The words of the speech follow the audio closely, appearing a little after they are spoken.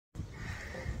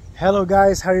Hello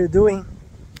guys, how are you doing?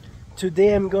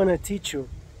 Today I'm gonna teach you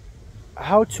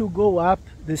how to go up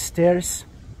the stairs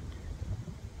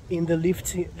in the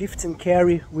lift and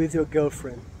carry with your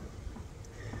girlfriend.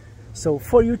 So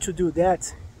for you to do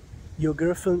that, your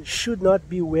girlfriend should not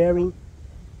be wearing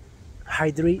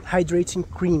hydrating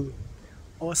cream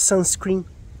or sunscreen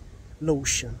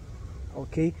lotion,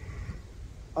 okay?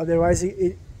 Otherwise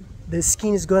the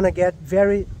skin is gonna get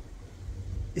very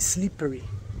slippery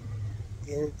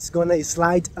and it's gonna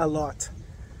slide a lot.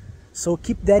 So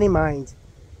keep that in mind,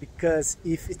 because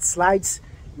if it slides,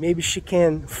 maybe she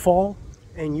can fall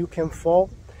and you can fall,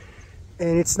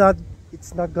 and it's not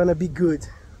gonna be good,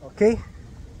 okay?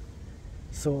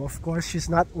 So of course she's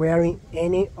not wearing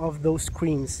any of those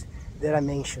creams that I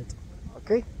mentioned.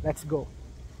 Okay, let's go.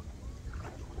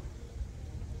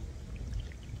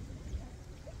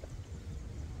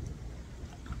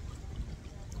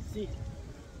 See,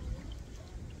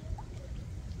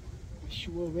 if she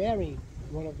were wearing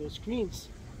one of those creams,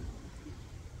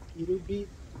 it would be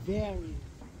very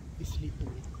slippery.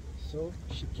 So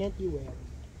she can't be wearing.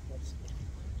 Let's go.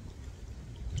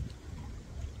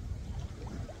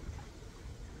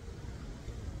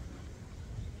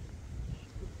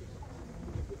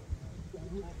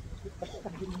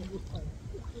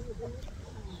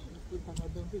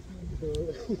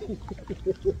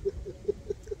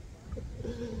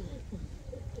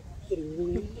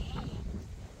 Three.